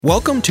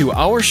Welcome to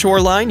Our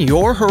Shoreline,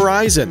 Your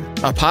Horizon,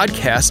 a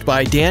podcast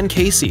by Dan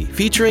Casey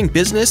featuring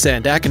business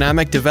and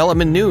economic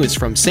development news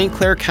from St.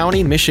 Clair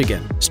County,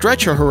 Michigan.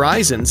 Stretch your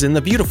horizons in the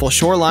beautiful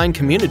shoreline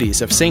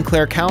communities of St.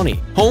 Clair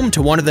County, home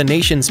to one of the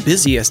nation's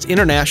busiest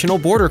international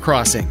border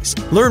crossings.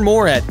 Learn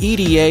more at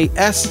edascc.com.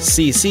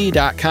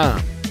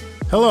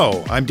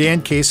 Hello, I'm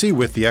Dan Casey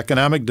with the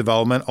Economic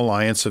Development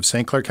Alliance of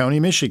St. Clair County,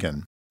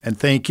 Michigan. And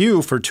thank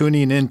you for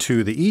tuning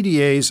into the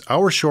EDA's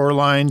Our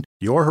Shoreline,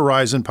 Your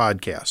Horizon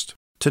podcast.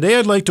 Today,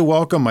 I'd like to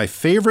welcome my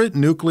favorite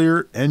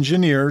nuclear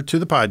engineer to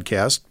the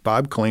podcast,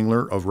 Bob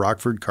Klingler of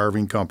Rockford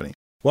Carving Company.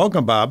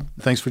 Welcome, Bob.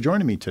 Thanks for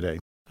joining me today.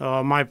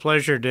 My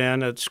pleasure,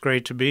 Dan. It's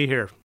great to be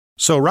here.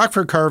 So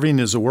Rockford Carving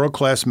is a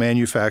world-class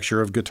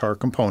manufacturer of guitar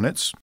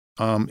components.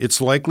 It's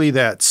likely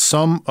that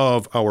some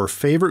of our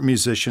favorite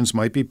musicians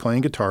might be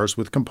playing guitars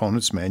with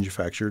components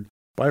manufactured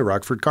by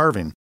Rockford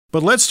Carving.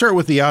 But let's start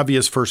with the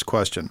obvious first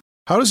question.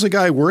 How does a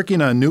guy working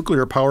on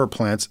nuclear power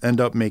plants end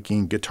up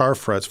making guitar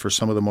frets for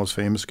some of the most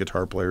famous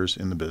guitar players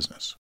in the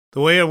business? The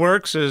way it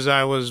works is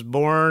I was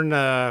born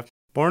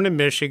in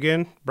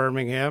Michigan,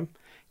 Birmingham.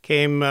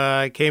 Came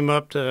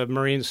up to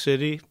Marine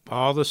City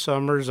all the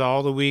summers,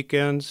 all the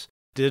weekends.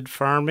 Did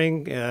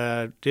farming,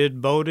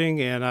 did boating,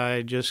 and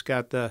I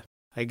got the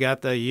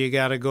you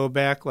got to go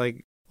back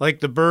like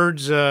the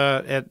birds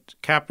at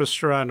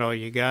Capistrano.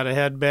 You got to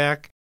head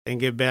back and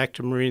get back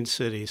to Marine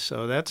City.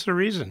 So that's the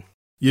reason.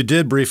 You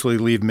did briefly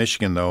leave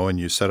Michigan, though, and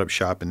you set up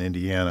shop in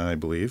Indiana, I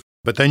believe.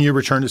 But then you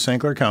returned to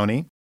St. Clair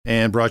County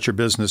and brought your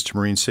business to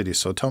Marine City.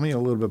 So tell me a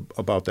little bit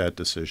about that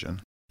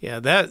decision. Yeah,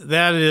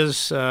 that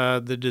is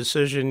the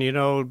decision. You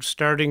know,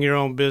 starting your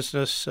own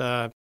business.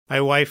 My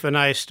wife and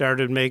I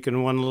started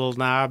making one little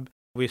knob.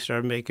 We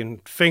started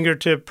making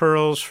fingertip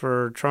pearls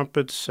for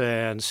trumpets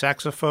and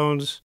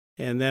saxophones,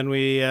 and then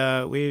we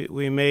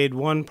made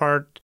one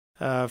part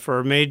for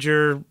a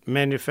major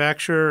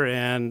manufacturer,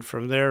 and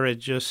from there it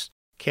just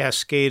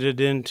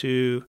cascaded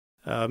into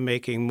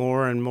making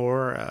more and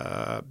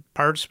more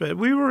parts. But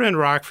we were in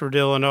Rockford,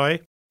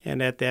 Illinois,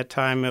 and at that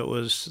time it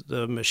was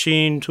the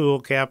machine tool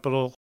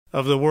capital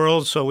of the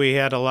world, so we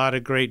had a lot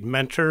of great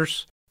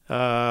mentors,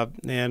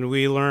 and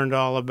we learned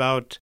all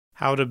about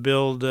how to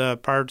build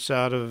parts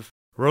out of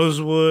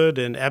rosewood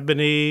and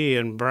ebony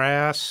and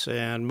brass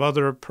and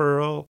mother of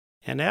pearl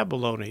and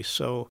abalone.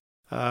 So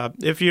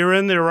if you're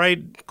in the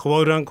right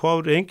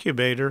quote-unquote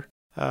incubator,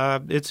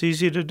 it's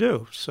easy to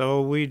do.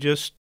 So we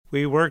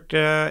worked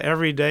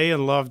every day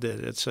and loved it.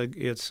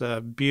 It's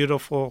a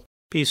beautiful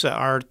piece of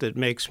art that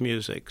makes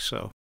music.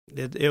 So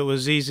it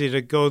was easy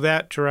to go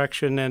that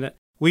direction, and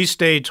we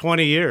stayed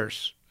 20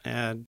 years.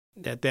 And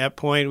at that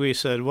point, we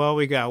said, well,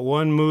 we got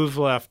one move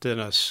left in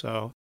us.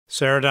 So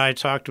Sarah and I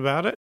talked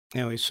about it,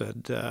 and we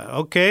said,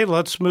 okay,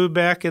 let's move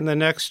back in the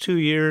next 2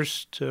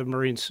 years to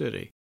Marine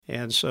City.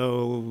 And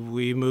so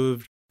we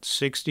moved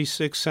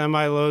 66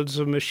 semi-loads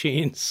of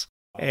machines.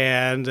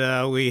 And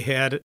we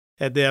had,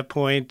 at that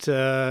point,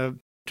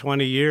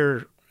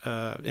 20-year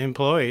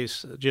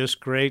employees, just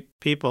great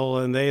people,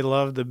 and they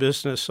loved the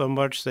business so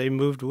much they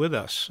moved with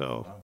us.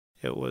 So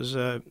it was,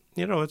 it's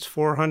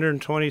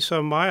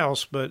 420-some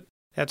miles, but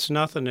that's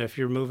nothing if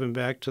you're moving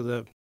back to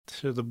the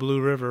Blue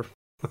River.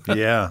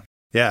 Yeah,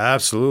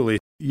 absolutely.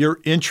 Your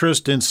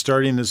interest in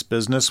starting this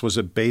business, was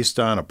it based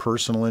on a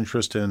personal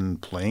interest in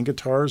playing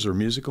guitars or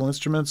musical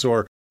instruments,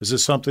 or is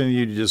this something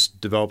you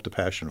just developed a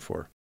passion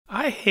for?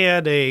 I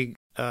had a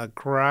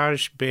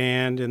garage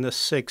band in the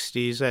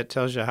 60s. That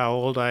tells you how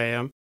old I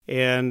am.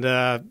 And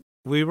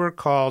we were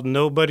called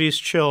Nobody's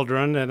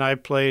Children, and I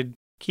played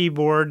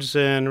keyboards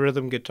and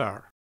rhythm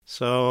guitar.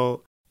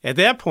 So at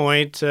that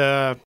point,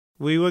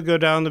 we would go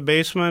down the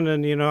basement,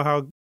 and you know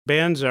how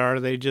bands are.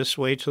 They just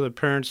wait till the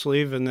parents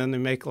leave, and then they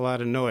make a lot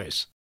of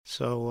noise.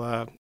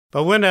 So,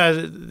 but when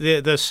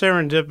the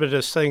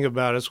serendipitous thing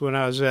about it is when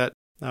I was at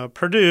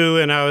Purdue,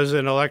 and I was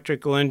in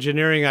electrical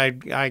engineering,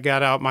 I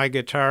got out my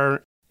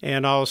guitar,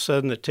 and all of a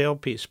sudden the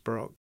tailpiece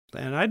broke.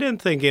 And I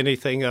didn't think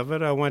anything of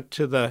it. I went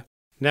to the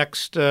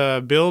next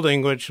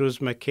building, which was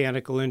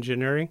mechanical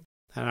engineering,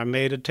 and I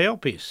made a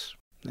tailpiece.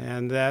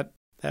 And that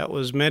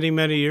was many,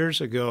 many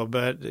years ago.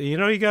 But, you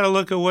got to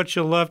look at what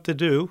you love to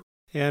do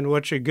and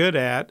what you're good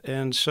at.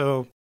 And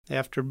so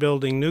after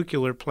building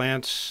nuclear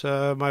plants,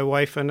 my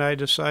wife and I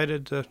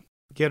decided to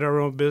get our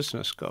own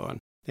business going.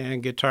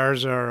 And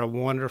guitars are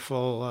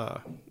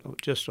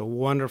just a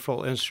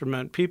wonderful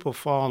instrument. People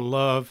fall in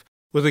love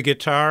with a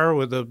guitar,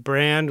 with a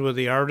brand, with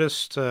the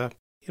artist.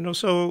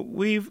 So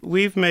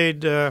we've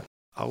made a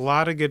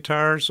lot of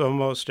guitars.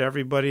 Almost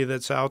everybody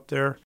that's out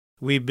there.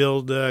 We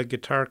build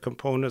guitar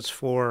components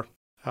for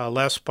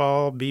Les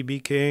Paul, B.B.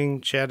 King,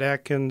 Chet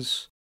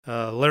Atkins,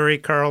 Larry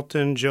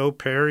Carlton, Joe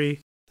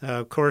Perry,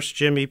 of course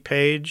Jimmy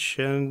Page,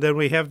 and then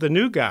we have the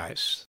new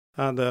guys.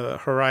 On the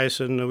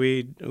horizon,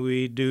 we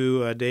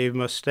do Dave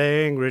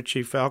Mustaine,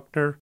 Richie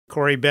Faulkner,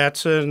 Corey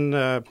Batson,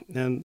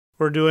 and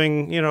we're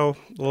doing,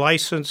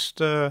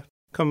 licensed,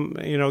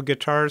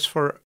 guitars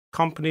for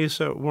companies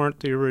that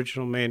weren't the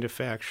original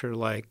manufacturer,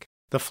 like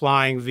the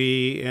Flying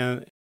V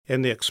and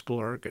the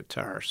Explorer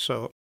guitar.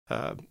 So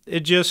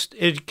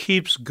it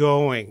keeps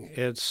going.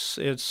 It's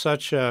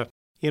such a,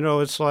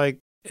 it's like,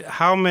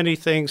 how many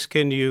things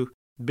can you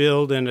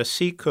build in a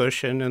seat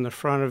cushion in the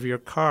front of your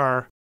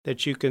car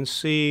that you can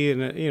see,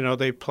 and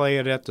they play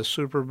it at the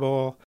Super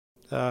Bowl.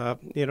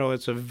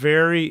 It's a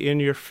very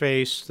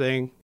in-your-face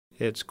thing.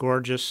 It's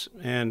gorgeous,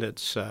 and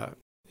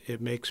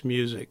it makes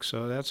music.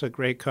 So that's a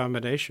great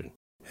combination.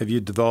 Have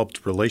you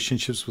developed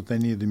relationships with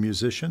any of the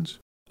musicians?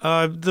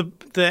 The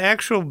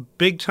actual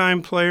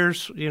big-time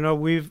players,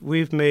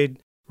 we've made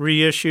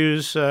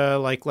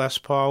reissues like Les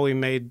Paul. We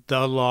made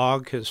The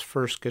Log, his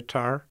first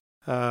guitar.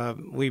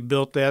 We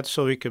built that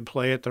so he could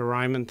play at the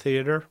Ryman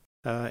Theater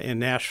in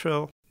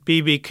Nashville.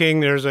 B.B.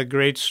 King, there's a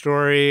great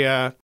story.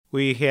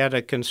 We had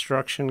a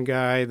construction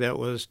guy that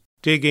was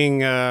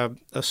digging a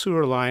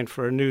sewer line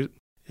for a new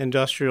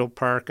industrial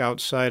park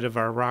outside of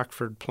our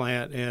Rockford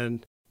plant,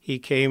 and he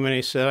came and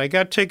he said, I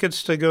got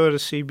tickets to go to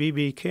see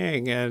B.B.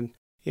 King, and,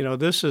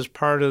 this is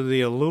part of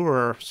the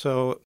allure.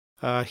 So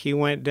he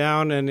went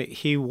down and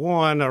he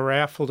won a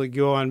raffle to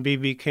go on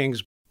B.B.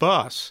 King's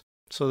bus.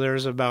 So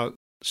there's about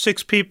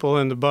 6 people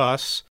in the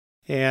bus,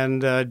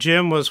 and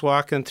Jim was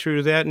walking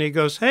through that, and he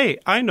goes, hey,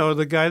 I know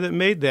the guy that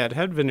made that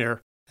head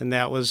veneer. And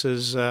that was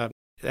his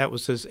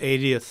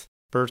 80th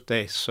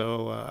birthday.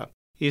 So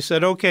he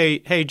said,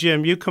 okay, hey,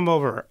 Jim, you come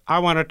over. I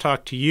want to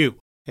talk to you.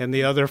 And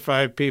the other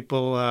 5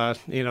 people,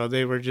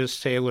 they were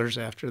just tailors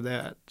after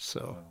that.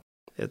 So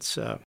it's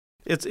a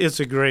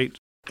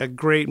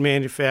great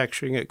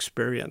manufacturing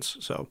experience.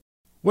 So,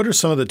 what are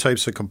some of the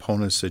types of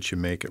components that you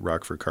make at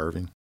Rockford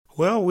Carving?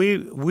 Well,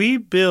 we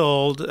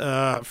build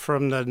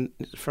from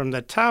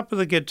the top of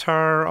the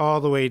guitar all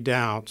the way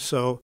down.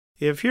 So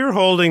if you're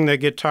holding the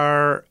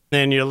guitar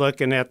and you're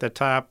looking at the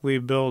top, we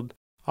build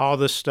all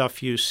the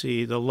stuff you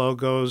see, the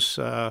logos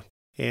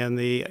and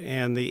the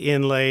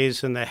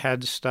inlays and the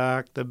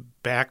headstock, the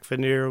back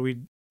veneer.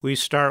 We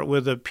start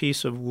with a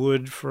piece of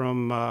wood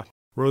from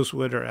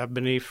rosewood or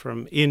ebony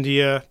from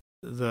India.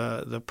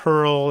 The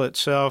pearl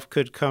itself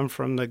could come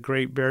from the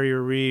Great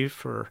Barrier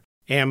Reef or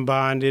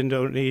Ambon,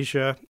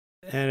 Indonesia.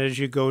 And as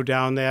you go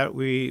down that,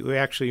 we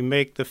actually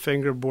make the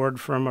fingerboard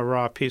from a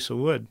raw piece of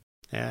wood.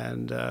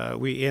 And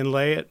we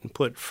inlay it and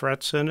put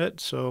frets in it.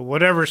 So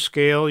whatever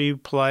scale you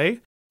play,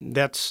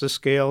 that's the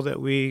scale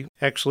that we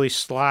actually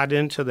slot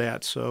into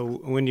that. So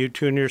when you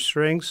tune your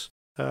strings,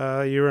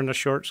 you're in a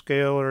short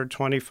scale or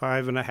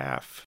 25.5.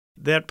 At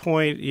that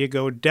point, you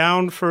go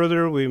down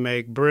further. We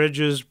make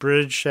bridges,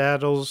 bridge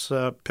saddles,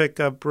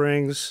 pickup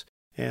rings,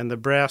 and the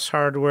brass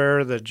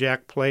hardware, the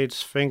jack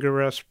plates, finger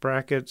rest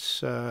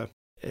brackets.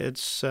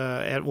 It's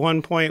at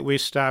one point we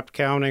stopped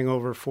counting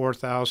over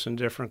 4,000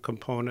 different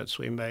components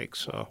we make.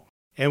 So,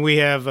 and we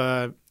have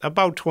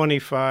about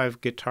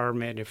 25 guitar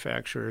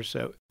manufacturers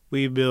that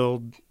we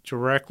build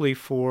directly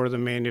for the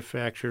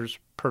manufacturer's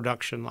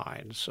production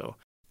line. So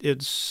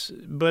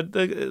but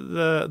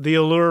the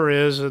allure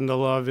is, and the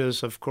love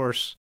is, of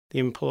course, the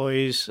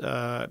employees,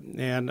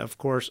 and of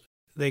course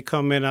they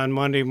come in on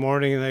Monday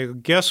morning and they go,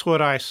 guess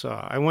what I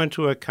saw? I went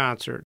to a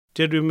concert.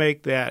 Did we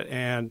make that?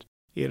 And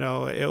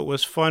it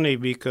was funny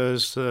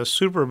because the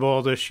Super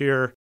Bowl this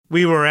year,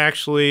 we were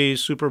actually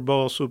Super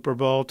Bowl,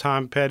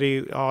 Tom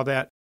Petty, all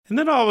that. And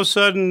then all of a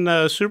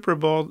sudden, Super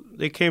Bowl,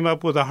 they came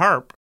up with a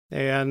harp.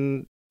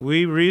 And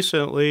we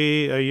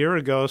recently, a year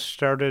ago,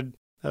 started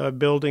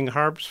building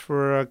harps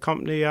for a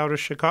company out of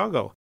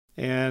Chicago.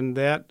 And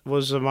that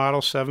was a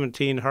Model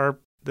 17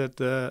 harp that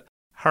the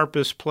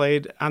harpist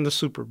played on the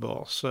Super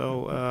Bowl.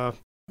 So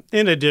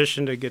in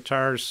addition to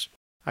guitars,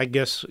 I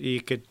guess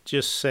you could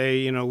just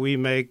say, we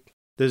make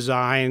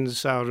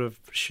designs out of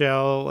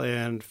shell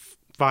and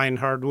fine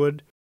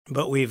hardwood,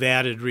 but we've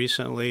added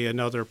recently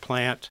another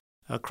plant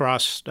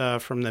across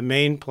from the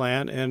main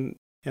plant, and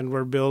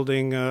we're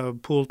building a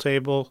pool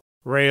table,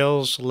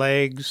 rails,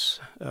 legs,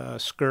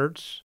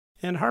 skirts,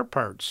 and harp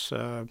parts.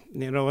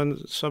 And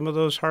some of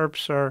those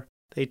harps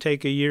they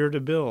take a year to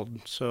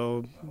build.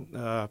 So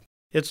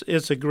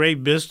it's a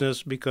great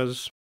business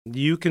because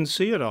you can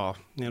see it all.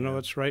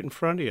 It's right in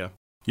front of you.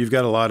 You've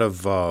got a lot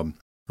of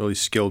really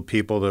skilled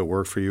people that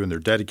work for you, and they're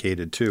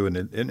dedicated too.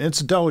 And it's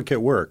delicate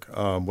work.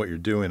 What you're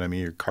doing, I mean,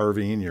 you're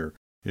carving, you're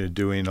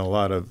doing a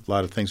lot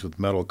of things with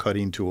metal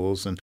cutting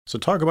tools. And so,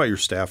 talk about your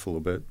staff a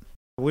little bit.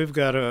 We've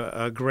got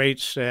a great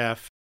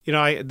staff.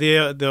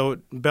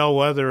 The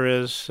bellwether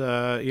is,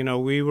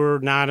 we were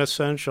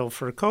non-essential.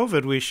 For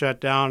COVID, we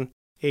shut down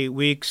 8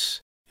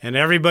 weeks, and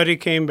everybody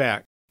came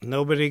back.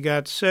 Nobody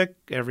got sick.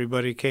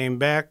 Everybody came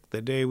back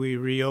the day we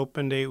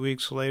reopened 8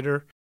 weeks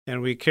later,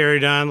 and we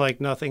carried on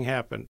like nothing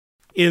happened.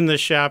 In the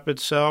shop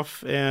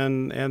itself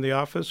and the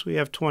office, we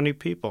have 20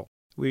 people.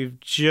 We've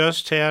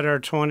just had our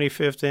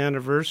 25th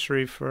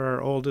anniversary for our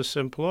oldest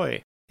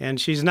employee, and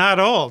she's not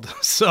old.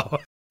 So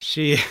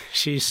she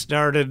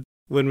started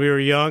when we were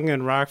young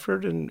in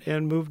Rockford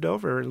and moved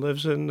over and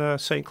lives in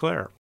St.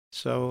 Clair.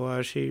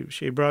 So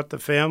she brought the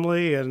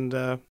family, and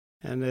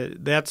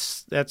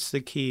that's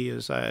the key.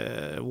 Is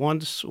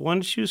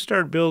once you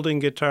start building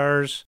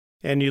guitars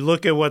and you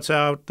look at what's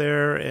out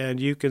there and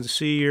you can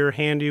see your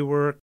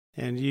handiwork,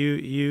 and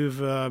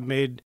you've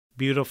made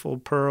beautiful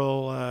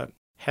pearl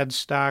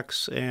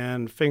headstocks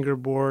and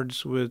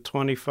fingerboards with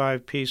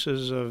 25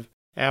 pieces of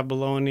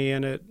abalone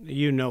in it.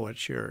 You know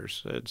it's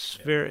yours. It's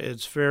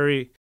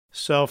very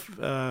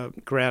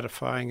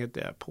self-gratifying at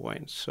that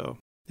point. So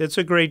it's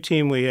a great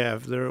team we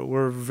have.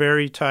 We're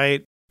very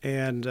tight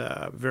and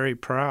very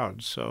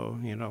proud. So,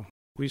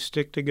 we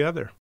stick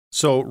together.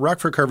 So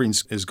Rockford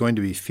Carvings is going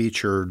to be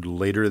featured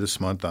later this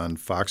month on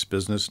Fox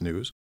Business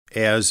News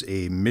as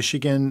a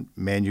Michigan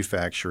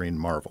manufacturing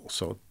marvel.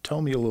 So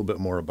tell me a little bit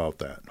more about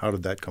that. How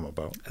did that come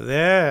about?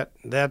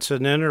 That's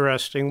an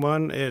interesting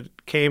one. It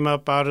came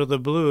up out of the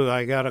blue.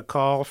 I got a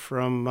call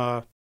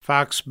from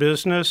Fox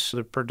Business.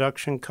 The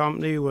production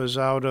company was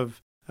out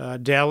of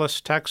Dallas,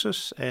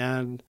 Texas,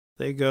 and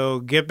they go,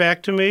 get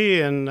back to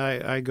me. And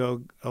I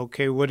go,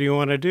 okay, what do you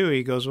want to do?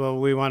 He goes, well,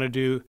 we want to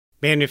do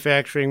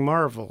manufacturing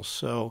marvels.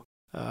 So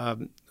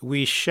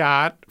we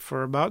shot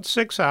for about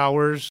 6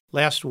 hours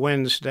last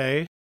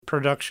Wednesday.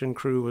 Production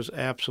crew was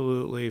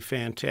absolutely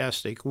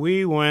fantastic.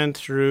 We went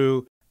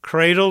through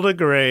cradle to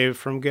grave,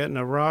 from getting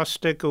a raw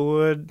stick of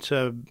wood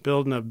to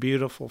building a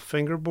beautiful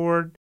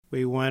fingerboard.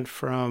 We went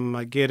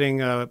from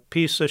getting a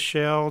piece of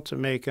shell to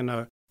making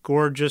a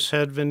gorgeous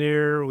head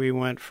veneer. We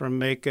went from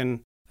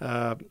making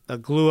a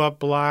glue-up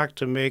block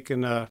to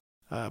making a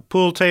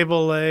pool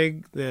table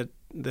leg that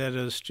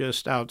is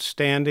just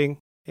outstanding.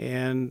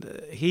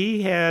 And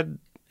he had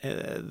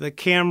the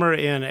camera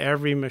in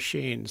every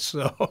machine.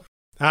 So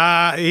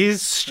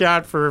he's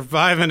shot for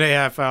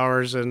 5.5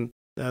 hours, and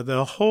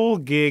the whole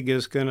gig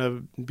is going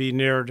to be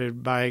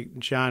narrated by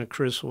John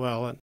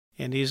Criswell.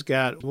 And he's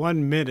got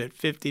 1 minute,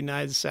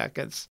 59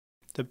 seconds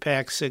to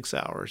pack 6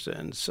 hours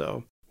in.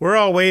 So we're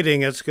all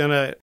waiting. It's going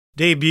to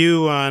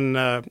debut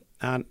on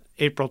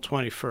April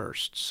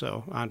 21st,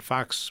 so on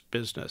Fox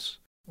Business.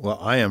 Well,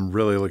 I am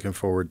really looking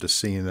forward to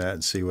seeing that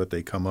and see what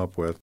they come up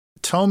with.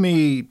 Tell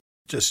me,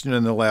 just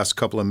in the last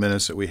couple of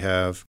minutes that we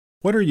have,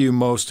 what are you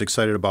most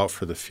excited about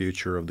for the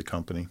future of the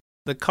company?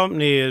 The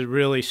company has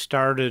really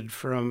started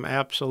from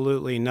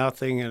absolutely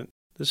nothing, and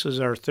this is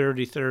our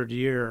 33rd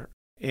year.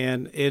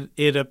 And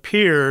it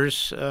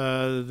appears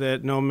that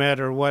no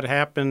matter what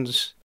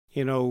happens,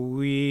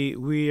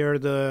 we are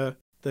the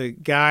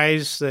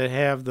guys that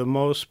have the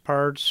most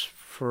parts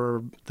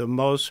for the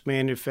most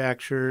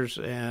manufacturers,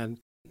 and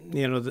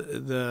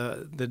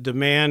the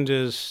demand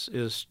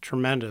is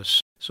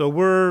tremendous. So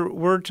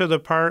we're to the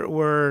part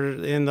where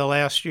in the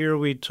last year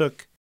we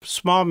took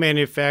small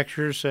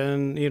manufacturers,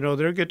 and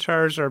their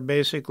guitars are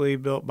basically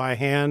built by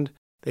hand.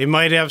 They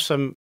might have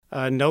some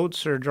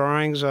notes or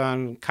drawings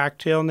on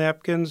cocktail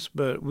napkins,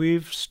 but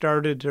we've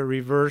started to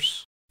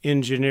reverse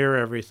engineer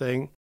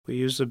everything. We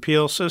use the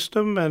peel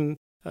system and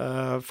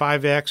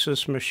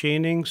 5-axis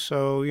machining.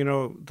 So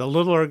the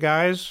littler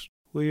guys,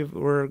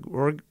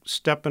 we're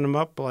stepping them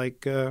up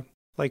like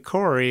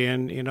Corey,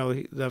 and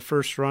the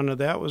first run of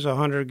that was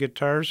 100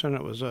 guitars, and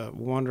it was a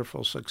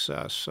wonderful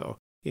success. So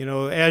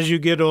as you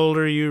get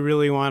older, you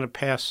really want to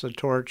pass the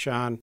torch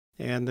on.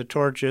 And the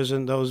torch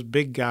isn't those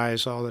big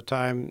guys all the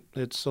time.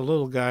 It's the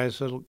little guys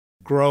that'll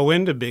grow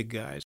into big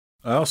guys.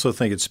 I also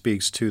think it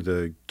speaks to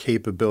the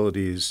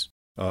capabilities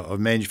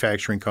of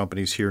manufacturing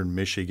companies here in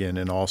Michigan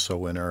and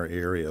also in our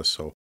area.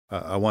 So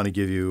I want to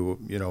give you,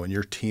 and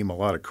your team a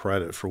lot of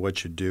credit for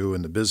what you do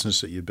and the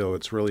business that you build.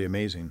 It's really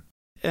amazing.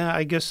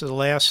 I guess the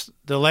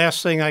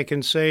last thing I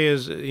can say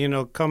is,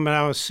 come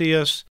out and see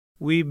us.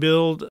 We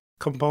build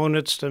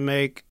components to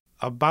make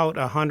about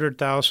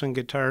 100,000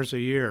 guitars a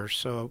year.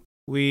 So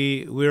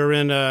we're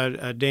in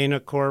a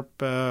Dana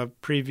Corp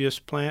previous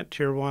plant,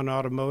 Tier 1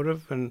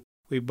 Automotive, and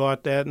we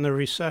bought that in the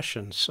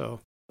recession.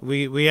 So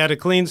we had a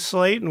clean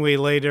slate, and we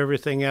laid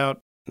everything out,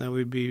 and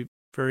we'd be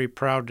very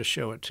proud to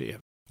show it to you.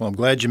 Well, I'm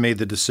glad you made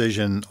the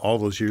decision all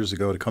those years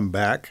ago to come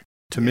back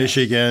to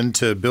Michigan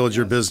to build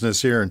your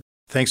business here. And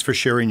thanks for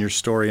sharing your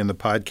story in the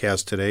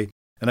podcast today.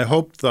 And I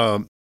hope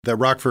that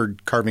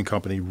Rockford Carving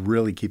Company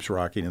really keeps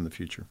rocking in the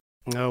future.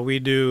 We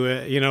do.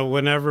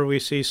 Whenever we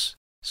see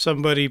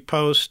somebody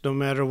post, no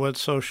matter what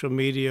social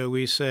media,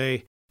 we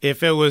say,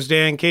 if it was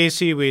Dan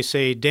Casey, we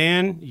say,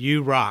 Dan,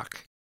 you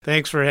rock.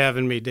 Thanks for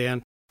having me,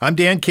 Dan. I'm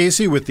Dan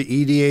Casey with the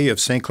EDA of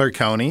St. Clair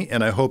County,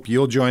 and I hope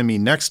you'll join me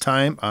next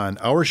time on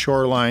Our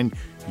Shoreline,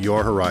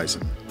 Your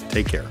Horizon.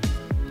 Take care.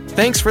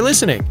 Thanks for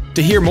listening.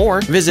 To hear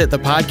more, visit the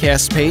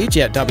podcast page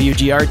at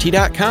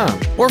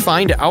WGRT.com or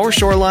find Our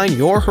Shoreline,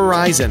 Your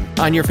Horizon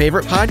on your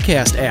favorite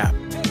podcast app.